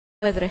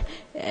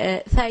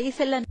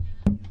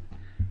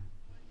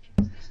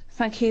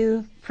Thank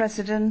you,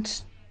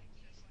 President.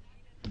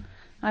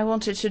 I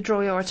wanted to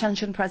draw your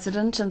attention,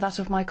 President, and that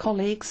of my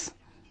colleagues,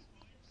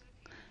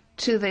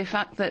 to the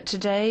fact that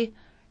today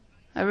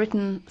a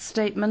written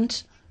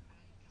statement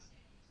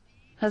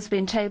has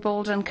been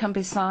tabled and can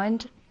be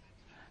signed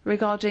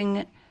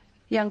regarding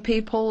young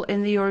people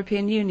in the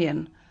European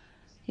Union.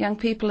 Young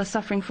people are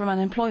suffering from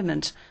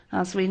unemployment,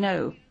 as we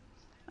know,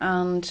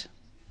 and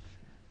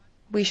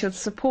we should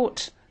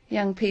support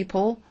young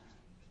people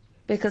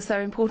because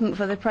they're important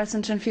for the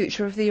present and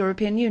future of the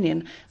European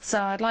Union.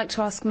 So I'd like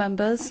to ask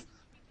members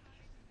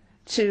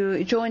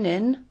to join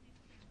in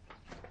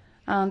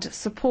and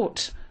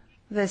support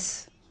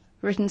this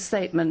written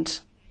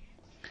statement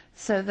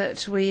so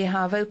that we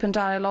have open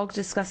dialogue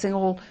discussing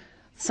all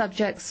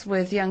subjects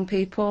with young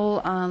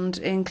people and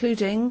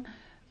including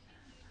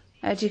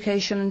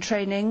education and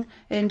training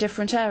in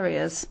different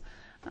areas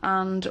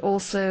and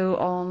also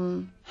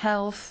on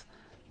health,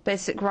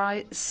 basic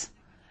rights,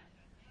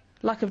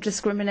 lack of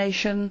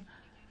discrimination.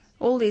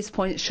 All these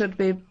points should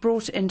be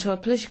brought into a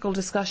political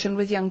discussion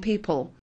with young people.